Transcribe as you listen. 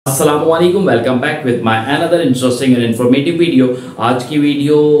अस्सलामुअलैकुम, welcome back with my another interesting and informative video. आज की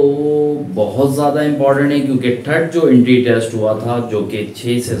वीडियो बहुत ज़्यादा इंपॉर्टेंट है क्योंकि थर्ड जो एंट्री टेस्ट हुआ था जो कि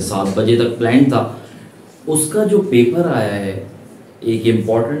 6 से 7 बजे तक प्लान था, उसका जो पेपर आया है, एक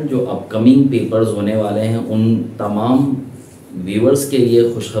इम्पॉर्टेंट जो अपकमिंग पेपर्स होने वाले हैं उन तमाम व्यूअर्स के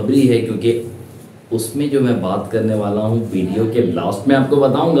लिए खुशखबरी है क्योंकि उसमें जो मैं बात करने वाला हूँ वीडियो के लास्ट में आपको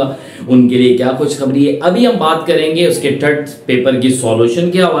बताऊंगा उनके लिए क्या खुशखबरी है। अभी हम बात करेंगे उसके थर्ड पेपर की सॉल्यूशन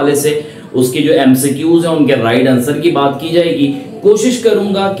के हवाले से, उसकी जो एमसीक्यूज हैं उनके राइट आंसर की बात की जाएगी। कोशिश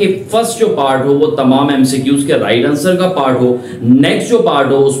करूंगा कि फर्स्ट जो पार्ट हो वो तमाम एमसीक्यूज के राइट आंसर का पार्ट हो, नेक्स्ट जो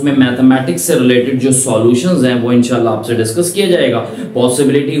पार्ट हो उसमें मैथमेटिक्स से रिलेटेड जो सॉल्यूशंस हैं वो इंशाल्लाह आपसे डिस्कस किया जाएगा।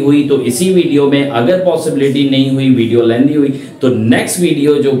 पॉसिबिलिटी हुई तो इसी वीडियो में, अगर पॉसिबिलिटी नहीं हुई, वीडियो लेंदी हुई, तो नेक्स्ट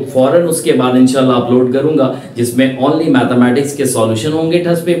वीडियो जो फौरन उसके बाद इंशाल्लाह अपलोड करूंगा जिसमें ओनली मैथमेटिक्स के सॉल्यूशन होंगे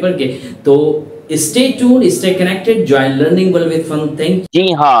टेस्ट पेपर के। तो stay tuned, stay connected, join learning will with fun. Thank.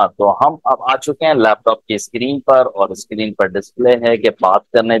 जी हाँ, तो हम अब आ चुके हैं लैपटॉप की स्क्रीन पर और स्क्रीन पर डिस्प्ले है कि बात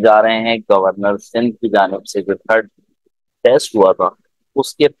करने जा रहे हैं गवर्नर सिंध की जानिब से जो थर्ड टेस्ट हुआ था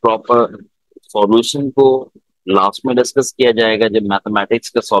उसके प्रॉपर सॉल्यूशन को लास्ट में डिस्कस किया जाएगा। जब मैथमेटिक्स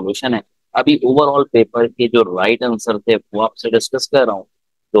का सॉल्यूशन है, अभी ओवरऑल पेपर के जो राइट आंसर थे वो आपसे डिस्कस कर रहा हूँ।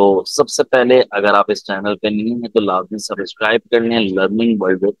 तो सबसे पहले अगर आप इस चैनल पे नहीं है तो लाजमी सब्सक्राइब कर लें लर्निंग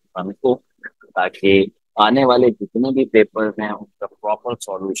वर्ल्ड विद फन को, ताकि आने वाले जितने भी पेपर हैं उनका प्रॉपर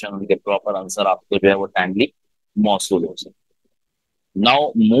सॉल्यूशन, उनके प्रॉपर आंसर आपको जो है वो टाइमली मौसूल हो सके।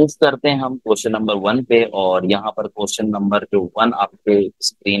 नाउ मूव करते हैं हम क्वेश्चन नंबर 1 पे, और यहाँ पर क्वेश्चन नंबर जो 1 आपके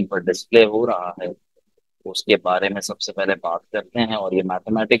स्क्रीन पर डिस्प्ले हो रहा है उसके बारे में सबसे पहले बात करते हैं। और ये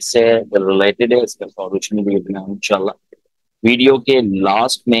मैथमेटिक्स से रिलेटेड है, इसका सॉल्यूशन भी इंशाल्लाह वीडियो के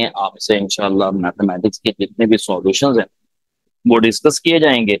लास्ट में आपसे इंशाल्लाह मैथमेटिक्स के जितने भी सॉल्यूशंस हैं वो डिस्कस किए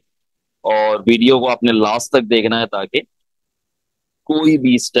जाएंगे। और वीडियो को आपने लास्ट तक देखना है ताकि कोई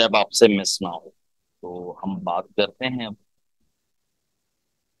भी स्टेप आपसे मिस ना हो। तो हम बात करते हैं।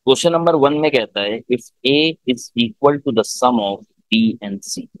 क्वेश्चन नंबर 1 में कहता है if A is equal to the some of B and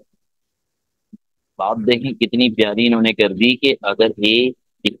सी। बात देखें कितनी प्यारी इन्होंने कर दी कि अगर ए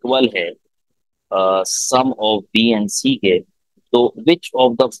इक्वल है सम ऑफ बी एंड सी के, तो which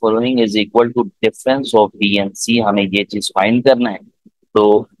of the following is equal to difference of B and सी, हमें ये चीज फाइंड करना है।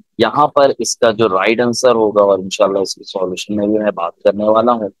 तो यहाँ पर इसका जो राइट आंसर होगा, और इंशाल्लाह इसके सॉल्यूशन में भी मैं बात करने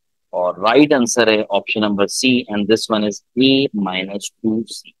वाला हूँ, और राइट आंसर है option number C, and this one is a minus two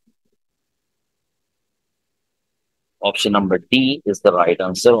C. Option number D is the right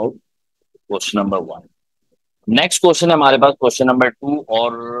answer of question number 1। Next question है हमारे पास क्वेश्चन नंबर 2,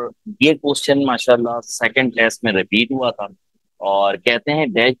 और ये क्वेश्चन माशाल्लाह सेकंड टेस्ट में रिपीट हुआ था। और कहते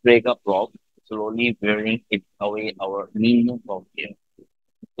हैं dash break a prop slowly wearing it away our meaning of game.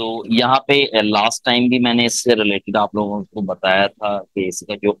 तो यहाँ पे लास्ट टाइम भी मैंने इससे रिलेटेड आप लोगों को बताया था कि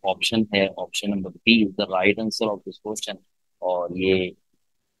इसका जो ऑप्शन है option number B is the right answer of this question. और ये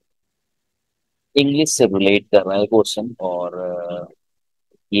इंग्लिश से रिलेट कर रहा है क्वेश्चन, और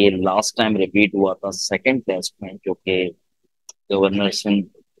ये लास्ट टाइम रिपीट हुआ था सेकंड टेस्ट में, जो कि governor Singh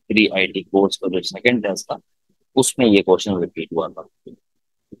pre IT course का जो सेकंड टेस्ट था उसमें ये क्वेश्चन रिपीट हुआ था।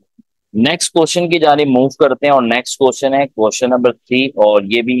 नेक्स्ट क्वेश्चन की जाने मूव करते हैं, और नेक्स्ट क्वेश्चन है क्वेश्चन नंबर 3, और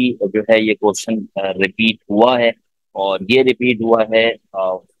ये भी जो है ये क्वेश्चन रिपीट हुआ है। और ये रिपीट हुआ है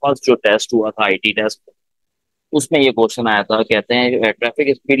फर्स्ट जो टेस्ट हुआ था आईटी टेस्ट, उसमें ये क्वेश्चन आया था। कहते हैं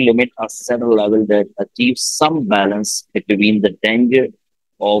traffic speed limit a certain level that achieve some balance between the danger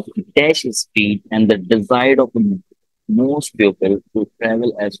of dash speed and the desire of most people to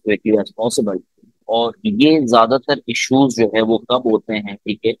travel as quickly as possible. और ये ज्यादातर issues जो है वो कब होते हैं,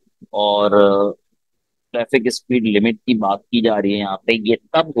 ठीक है। और ट्रैफिक स्पीड लिमिट की बात की जा रही है यहाँ पे, ये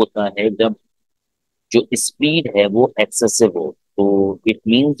तब होता है जब जो स्पीड है वो एक्सेसिव हो। तो it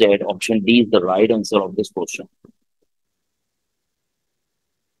means that option D is the right answer of this question.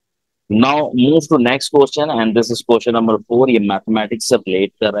 Now move to next question, and this is question number 4। ये मैथमेटिक्स से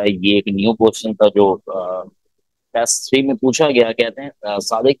रिलेट कर रहा है। ये एक न्यू क्वेश्चन था जो टेस्ट 3 में पूछा गया। कहते हैं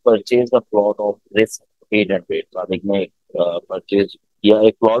Sadiq purchase the plot of this 800। Sadiq ने परचेज किया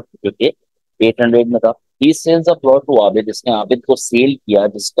एक प्लॉट जो कि 800 में था। ही sales the plot to Abid, जिसने आबिद को सेल किया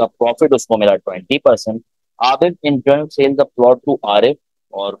जिसका प्रॉफिट उसको मिला 20%। Abid in turn cell the plot to Arif,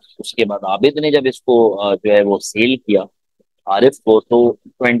 और उसके बाद आबिद ने जब इसको जो है वो सेल किया आरिफ को, तो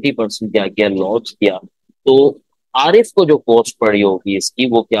 20% क्या किया, लॉस किया। तो आरिफ को जो कॉस्ट पड़ी होगी इसकी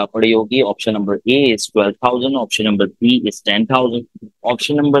वो क्या पड़ी होगी। Option number A is 12,000, option number B is 10,000,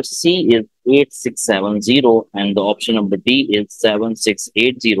 option number C is 8670, and option number D is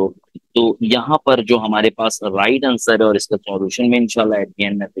 7680। तो यहाँ पर जो हमारे पास राइट आंसर है और इसका सॉल्यूशन में इंशाल्लाह एट द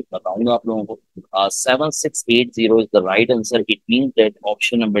एंड मैं बताऊंगा आप लोगों को। 7680 is the right answer. It means that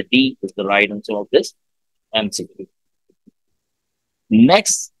option number D is the right answer of this MCQ.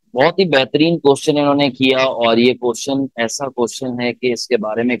 Next बहुत ही बेहतरीन क्वेश्चन इन्होंने किया, और ये क्वेश्चन ऐसा क्वेश्चन है कि इसके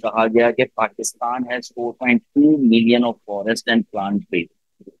बारे में कहा गया कि Pakistan has 4.2 million of forest and plant trees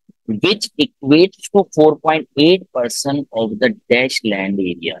which equates to 4.8% of the dash land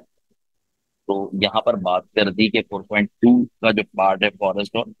area। तो यहाँ पर बात कर दी कि 4.2 का जो पार्ट है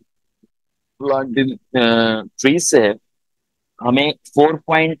फॉरेस्ट और प्लांट ट्रीज से है, हमें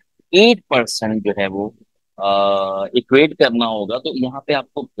 4.8% जो है वो इक्वेट करना होगा। तो यहाँ पे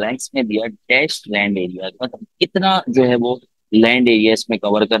आपको ब्लैंक्स में दिया डैश लैंड एरिया, मतलब कितना जो है वो लैंड एरिया इसमें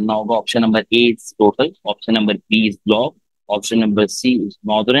कवर करना होगा। Option number A is total, option number B is block, option number C is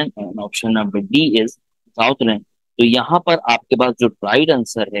northern and option number D is southern. तो यहाँ पर आपके पास जो राइट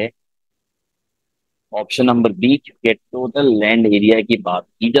आंसर है ऑप्शन नंबर बी, क्योंकि टोटल लैंड एरिया की बात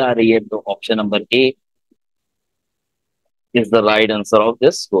की जा रही है, तो option number A is the right answer of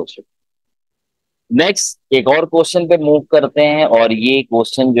this question. Next एक और क्वेश्चन पे मूव करते हैं, और ये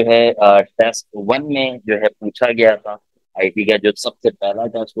क्वेश्चन जो है टेस्ट 1 में जो है पूछा गया था। आईटी का जो सबसे पहला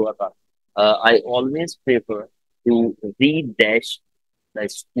टेस्ट हुआ था। I always prefer to read dash the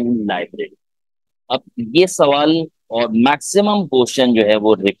school library. अब ये सवाल और मैक्सिमम क्वेश्चन जो है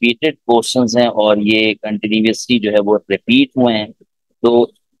वो रिपीटेड क्वेश्चंस हैं, और ये कंटिन्यूसली जो है वो रिपीट हुए हैं।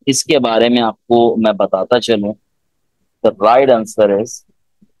 तो इसके बारे में आपको मैं बताता चलूं, the right answer is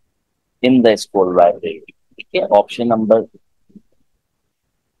in the school library. ठीक है, option number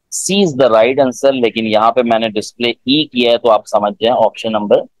C is the right answer, लेकिन यहाँ पे मैंने डिस्प्ले ई किया है तो आप समझ जाए ऑप्शन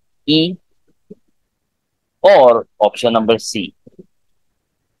नंबर ई और option number C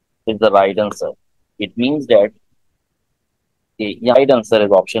is the right answer. It means that right answer is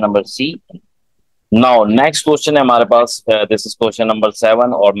option number C. Now next question है हमारे पास, दिस इज क्वेश्चन नंबर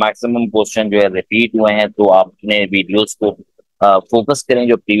 7, और मैक्सिमम क्वेश्चन जो है रिपीट हुए हैं। तो आप अपने वीडियोस को फोकस करें,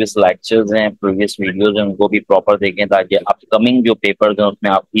 जो प्रीवियस लेक्चर्स हैं, प्रीवियस वीडियोस हैं, उनको भी प्रॉपर देखें, ताकि अपकमिंग जो पेपर्स हैं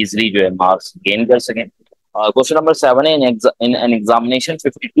उसमें आप इजीली जो है मार्क्स गेन कर सकें। क्वेश्चन नंबर 7 है, in an examination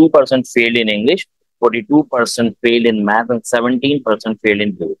 52% failed in English, 42% failed in math and 17% failed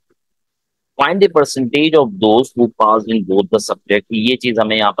in both. Find the percentage of दोस्त who pass in both the subject. ये चीज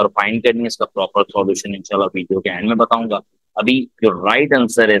हमें यहाँ पर फाइंड करनी है, इसका प्रॉपर सॉल्यूशन इंशाल्लाह वीडियो के एंड में बताऊंगा। अभी जो राइट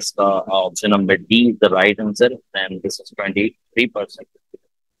आंसर है इसका option number D is the right answer, and this is 23%।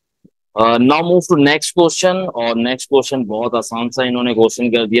 Now move to next question, और नेक्स्ट क्वेश्चन बहुत आसान सा इन्होंने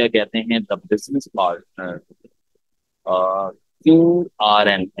क्वेश्चन कर दिया। कहते हैं द बिजनेस पार्टनर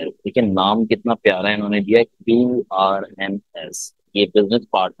QRNS। देखिए नाम कितना प्यारा है इन्होंने दिया, QRNS। ये बिजनेस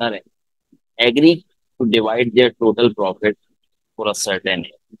पार्टनर है, agree to divide their total profit for a certain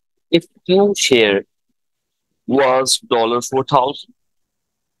year. If Q share was $4,000,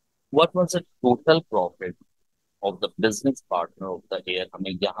 what was the total profit of the business partner of the year?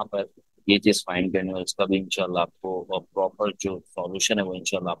 हमें यहाँ पर ये चीज फाइंड करनी है, इसका भी इंशाल्लाह आपको प्रॉपर जो सॉल्यूशन है वो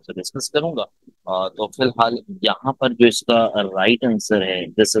इंशाल्लाह आपसे डिस्कस करूंगा। तो फिलहाल यहाँ पर जो इसका राइट आंसर है,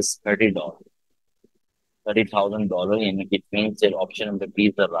 दिस इज $30, $30,000, यानी कि it means that option number B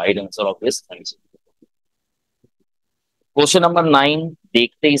is the right answer of this answer. Question number 9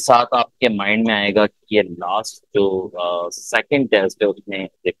 देखते ही साथ आपके माइंड में आएगा कि ये लास्ट जो सेकंड टेस्ट है उसमें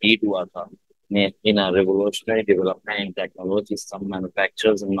रिपीट हुआ था। इन अ revolutionary development in technology some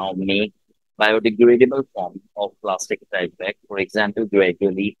manufacturers now make biodegradable form of plastic type bag, for example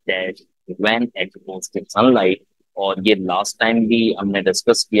gradually dash when exposed to sunlight। और ये लास्ट टाइम भी हमने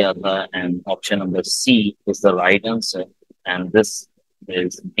डिस्कस किया था, and option number C is the right answer, and this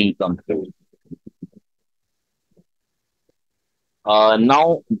is B complete.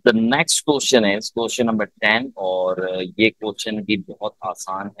 Now the next question है question number 10, और ये question भी बहुत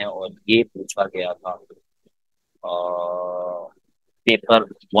आसान है, और ये पूछा गया था पेपर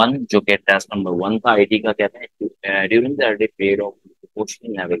 1, जो कि टेस्ट नंबर 1 था आईटी का। कहते हैं during the early period of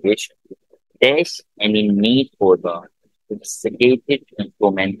ocean navigation dash any need for the sophisticated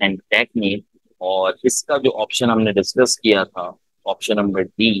instrument and technique। और इसका जो ऑप्शन हमने डिस्कस किया था option number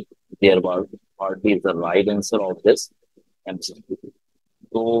D, there was is the right answer of this MCQ.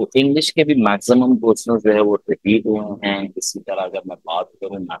 तो इंग्लिश के भी maximum question जो है वो रिपीट हुए हैं। इसी तरह अगर मैं बात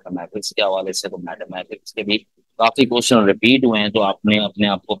करूं मैथमेटिक्स के हवाले से, तो मैथमेटिक्स के भी काफी क्वेश्चन रिपीट हुए हैं। तो आपने अपने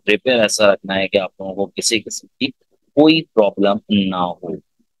आप को प्रिपेयर ऐसा रखना है कि आप लोगों को किसी किस्म की कोई प्रॉब्लम ना हो।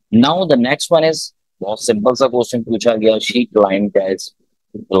 Now the next one is बहुत सिंपल सा क्वेश्चन पूछा गया, she climb as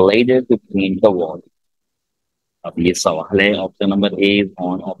ladder to clean the wall. अब ये सवाल है, option number A is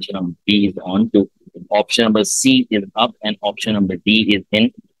on, option number B is on to, option number C is up, and option number D is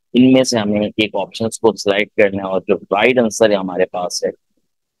in इनमें से हमें एक ऑप्शन को select करना है और जो राइट आंसर है हमारे पास है,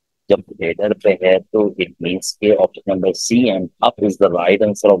 जब हेडर पे है तो इट मीन्स के option number C and up is the right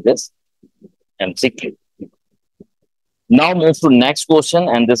answer of this MCQ. Now move to next question,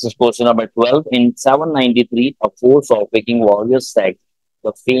 and this is question number 12. In 793, a force of Viking warriors sacked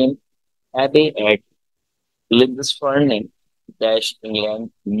the famed abbey at Lindisfarne dash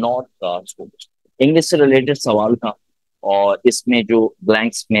England north का सोच। English से related सवाल था और इसमें जो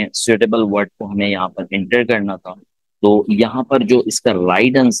blanks में suitable word को हमें यहाँ पर एंटर करना था। तो यहाँ पर जो इसका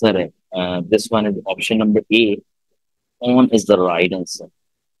राइट आंसर है, this one is option number A, on is the right answer.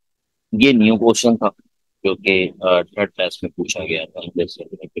 ये न्यू क्वेश्चन था जो कि थर्ड टेस्ट में पूछा गया था इंग्लिश से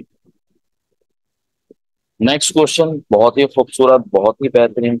रिलेटेड। नेक्स्ट क्वेश्चन बहुत ही खूबसूरत, बहुत ही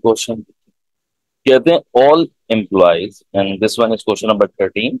बेहतरीन क्वेश्चन। कहते हैं all employees, and this one is question number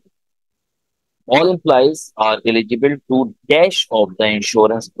 13, all employees are eligible to dash of the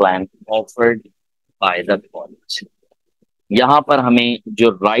insurance plan offered by the college। यहाँ पर हमें जो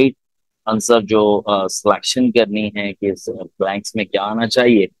राइट आंसर जो सिलेक्शन करनी है कि ब्लैंक्स में क्या आना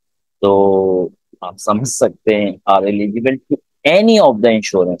चाहिए, तो आप समझ सकते हैं are eligible to any of the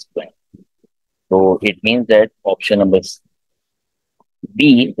insurance plan. तो it means that option number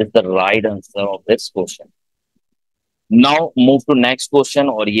B is the right answer of this question. Now move to next question,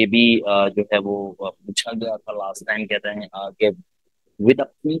 और ये भी जो है वो पूछा गया था लास्ट टाइम। कहते हैं कि with a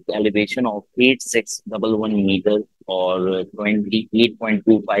peak elevation of 8611 meters or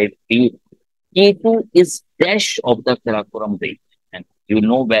 28.25 feet, K2 is dash of the Karakoram range. And you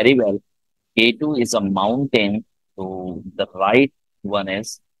know very well, K2 is a mountain. So the right one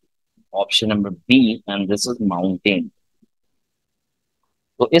is option number B, and this is mountain.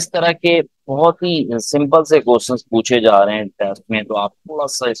 तो इस तरह के बहुत ही simple से questions पूछे जा रहे हैं टेस्ट में, तो आप थोड़ा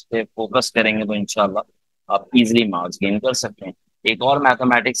सा इस पे फोकस करेंगे तो इंशाल्लाह आप इजीली मार्क्स गेन कर सकते हैं। एक और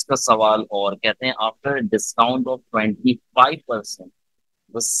मैथमेटिक्स का सवाल, और कहते हैं after discount of 25%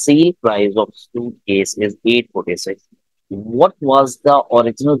 the sale price of suitcase is 846। What was the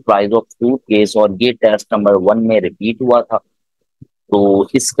original price of suitcase? और ये टेस्ट नंबर 1 में रिपीट हुआ था। तो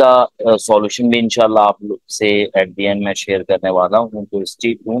इसका सॉल्यूशन भी इंशाल्लाह आप लोग से एट द एंड में शेयर करने वाला हूँ, तो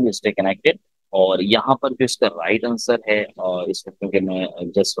स्टे ट्यून्ड, स्टे कनेक्टेड। और यहाँ पर जो इसका राइट आंसर है, इस वक्त क्योंकि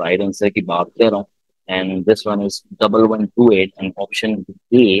मैं जस्ट राइट आंसर की बात कर रहा हूँ, and this one is 1128 and option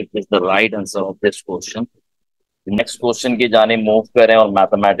A is the right answer of this question. Next question की जाने मूव करें, और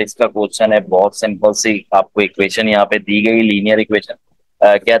मैथमेटिक्स का क्वेश्चन है। बहुत सिंपल सी आपको इक्वेशन यहाँ पे दी गई, लीनियर इक्वेशन।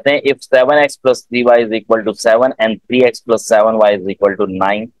 कहते हैं if 7x plus 3y is equal to 7 and 3x plus 7y is equal to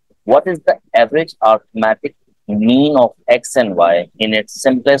 9, what is the average arithmetic mean of x and y in its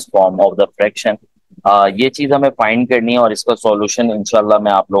simplest form of the fraction? ये चीज हमें find करनी है, और इसका solution इंशाल्लाह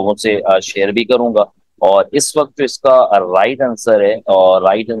मैं आप लोगों से शेयर भी करूंगा। और इस वक्त जो इसका राइट आंसर है, और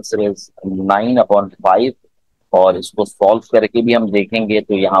राइट आंसर इज 9/5, और इसको सॉल्व करके भी हम देखेंगे।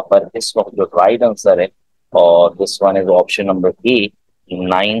 तो यहाँ पर इस वक्त जो राइट आंसर है, और this one is option number A,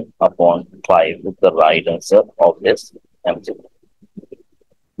 9/5 is the right answer of this MCQ.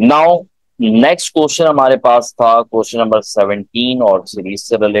 Now next question हमारे पास था क्वेश्चन नंबर 17, और सीरीज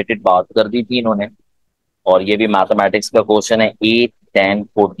से रिलेटेड बात कर दी थी इन्होंने। और ये भी मैथमेटिक्स का क्वेश्चन है 8, 10,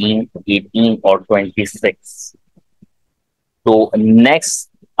 14, 18 और 26। तो नेक्स्ट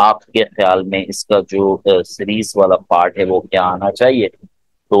आपके ख्याल में इसका जो सीरीज वाला पार्ट है वो क्या आना चाहिए?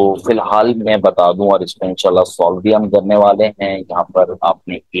 तो फिलहाल मैं बता दूं, और इसमें इंशाल्लाह सॉल्व भी हम करने वाले हैं। यहाँ पर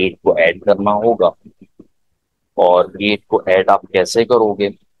आपने 8 को ऐड करना होगा, और 8 को ऐड आप कैसे करोगे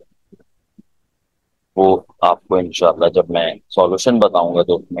वो आपको इंशाल्लाह जब मैं सॉल्यूशन बताऊंगा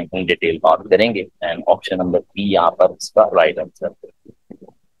तो उसमें इन डिटेल बात करेंगे। एंड ऑप्शन नंबर बी यहाँ पर इसका राइट आंसर है।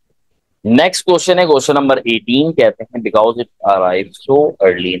 नेक्स्ट क्वेश्चन है क्वेश्चन नंबर 18। कहते हैं because it arrive so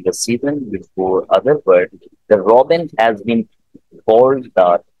early in the season before other bird, the robin has been called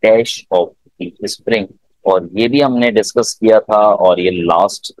the dash of the spring. और ये भी हमने डिस्कस किया था, और ये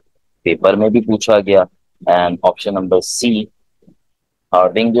लास्ट पेपर में भी पूछा गया। And option number C,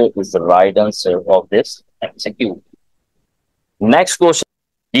 हार्डिंगर, is the right answer of this MCQ। Next question,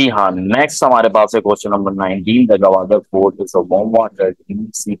 जी हाँ, नेक्स्ट हमारे पास है question number 19। The Gwadar fort is a warm water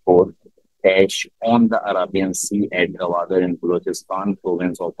deep sea fort dash on the Arabian Sea at Gwadar in Balochistan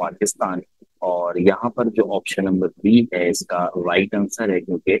province of Pakistan। और यहाँ पर जो option number B है इसका right answer है,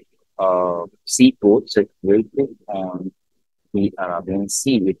 क्योंकि सी port situated on the Arabian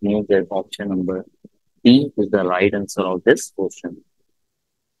C, which means that option number B is the right answer of this question.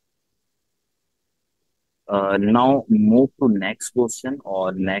 Now move to next question,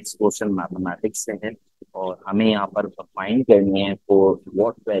 और next question mathematics से है, और हमें यहाँ पर फाइंड करनी है for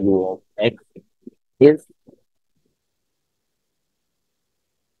what value of x is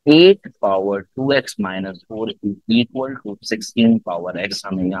 8 power 2x minus 4 is equal to 16 power x,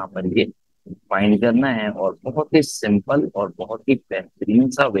 हमें यहाँ पर ये फाइंड करना है। और बहुत ही सिंपल और बहुत ही बेहतरीन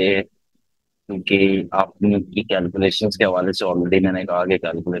सा वे है, क्योंकि आपने की कैलकुलेशंस के हवाले से ऑलरेडी मैंने कहा कि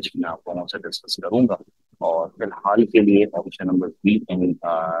कैलकुलेशन में आप लोगों से डिस्कस करूंगा। और फिलहाल के लिए option number B and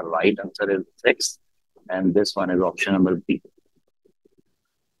right answer is 6 and this one is option number B.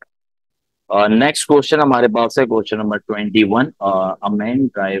 Next question हमारे पास है question number 21। A man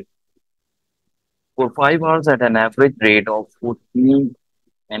drive for 5 hours at an average rate of 14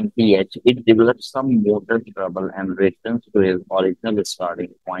 mph, it develops some motor trouble and returns to his original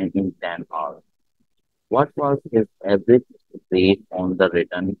starting point in 10 hours. What was his average rate on the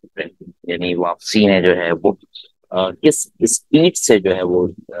return trip? यानी वापसी में जो है वो किस speed से जो है वो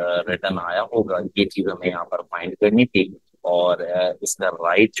रिटर्न आया होगा, ये चीज हमें यहाँ पर फाइंड करनी थी। और इसका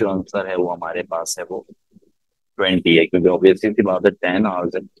राइट जो आंसर है वो हमारे पास है वो 20 है, क्योंकि ऑब्वियसली सी बात है 10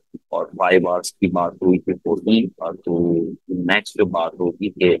 आवर्स है और 5 आवर्स की बात हुई थी 14 और तो नेक्स्ट जो बात होगी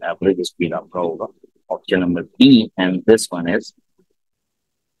कि एवरेज स्पीड आपका होगा option number B and this one is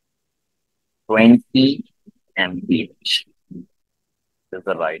 20 mph is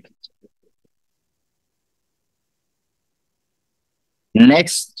the right answer.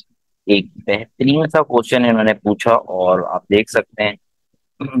 Next एक बेहतरीन सा क्वेश्चन इन्होंने पूछा और आप देख सकते हैं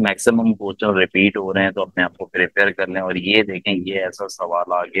मैक्सिमम क्वेश्चन रिपीट हो रहे हैं, तो अपने आप को प्रिपेयर कर लें। और ये देखें, ये ऐसा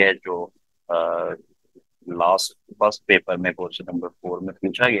सवाल आ गया है जो लास्ट फर्स्ट पेपर में क्वेश्चन नंबर 4 में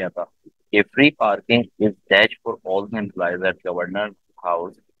पूछा गया था कि free parking is dash for all the employees eight governor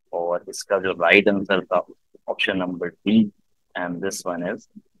house, और इसका जो राइट आंसर था option number D and this one is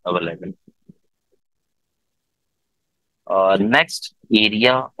available. Next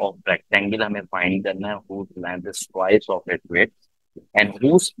area of rectangle हमें फाइंड करना है whose length is twice of its width and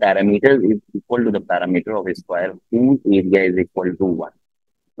whose parameter is equal to the parameter of a square whose area is equal to 1।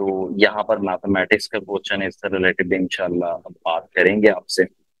 तो यहाँ पर mathematics का question है, इससे related इंशाल्लाह अब बात करेंगे आपसे।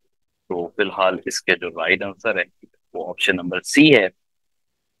 तो फिलहाल इसके जो राइट आंसर है वो ऑप्शन नंबर सी है,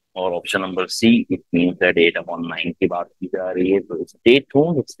 और option number see it means that 8/9 की बात की जा रही है। तो stay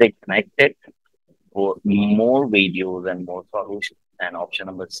tuned, stay connected for more videos and more solutions, and option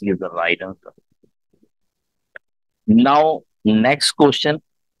number C is the right answer. Now next question,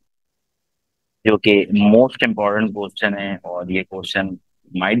 जो कि मोस्ट इम्पोर्टेंट क्वेश्चन है, और ये question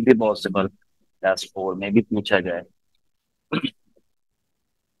might be possible class 4 में भी पूछा जाए।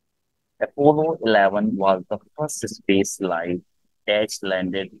 Apollo 11 was the first space flight that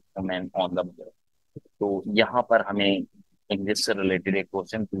landed women on the moon। तो यहाँ पर हमें इंग्लिश से रिलेटेड एक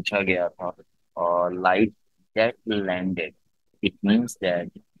क्वेश्चन पूछा गया था, और light that landed, it means that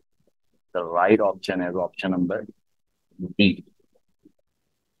the right option is option number D।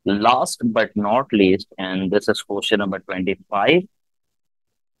 Last but not least, and this is question number 25,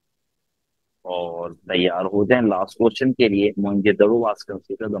 और तैयार हो जाएं लास्ट क्वेश्चन के लिए। Mohenjodaro was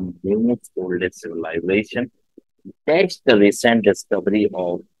considered the most oldest civilization, that's the recent discovery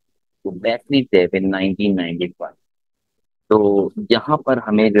of Göbekli Tepe in 1995। तो यहाँ पर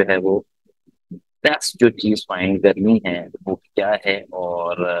हमें जो है वो बेस्ट जो चीज फाइंड करनी है वो क्या है,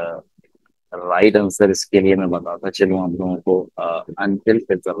 और राइट आंसर इसके लिए मैं बताता चलूं आप लोगों को। Until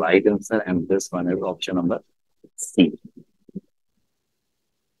is the right answer and this one is option number C.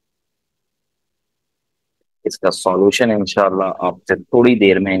 इसका सॉल्यूशन इंशाल्लाह आपसे थोड़ी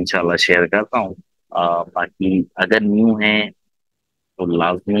देर में इंशाल्लाह शेयर करता हूँ। बाकी अगर न्यू है तो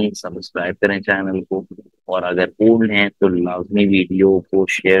लाजमी सब्सक्राइब करें चैनल को, और अगर ओल्ड हैं तो लाजमी वीडियो को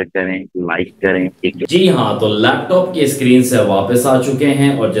शेयर करें, लाइक करें, ठीक है। जी हाँ, तो लैपटॉप की स्क्रीन से वापस आ चुके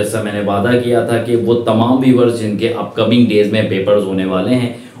हैं, और जैसा मैंने वादा किया था कि वो तमाम व्यूवर्स जिनके अपकमिंग डेज में पेपर्स होने वाले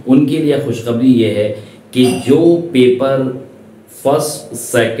हैं उनके लिए खुशखबरी ये है कि जो पेपर फर्स्ट,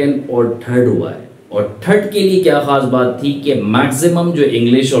 सेकंड और थर्ड हुआ है, और थर्ड के लिए क्या खास बात थी कि मैक्सिमम जो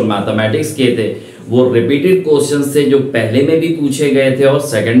इंग्लिश और मैथमेटिक्स के थे वो रिपीटेड क्वेश्चंस थे जो पहले में भी पूछे गए थे और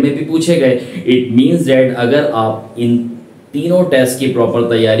सेकंड में भी पूछे गए। इट मींस दैट अगर आप इन तीनों टेस्ट की प्रॉपर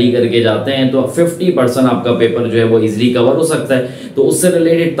तैयारी करके जाते हैं तो 50% आपका पेपर जो है वो इजीली कवर हो सकता है। तो उससे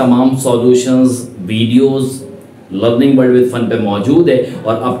रिलेटेड तमाम solutions, videos learning world with fun पे मौजूद है,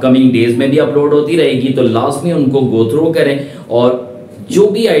 और अपकमिंग डेज में भी अपलोड होती रहेगी। तो लास्ट में उनको गो थ्रू करें, और जो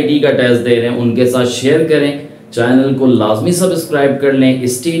भी आईटी का टेस्ट दे रहे हैं उनके साथ शेयर करें। चैनल को लाजमी सब्सक्राइब कर लें।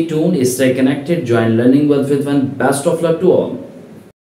 Stay tuned, stay connected, join learning world with fun. Best of luck to all.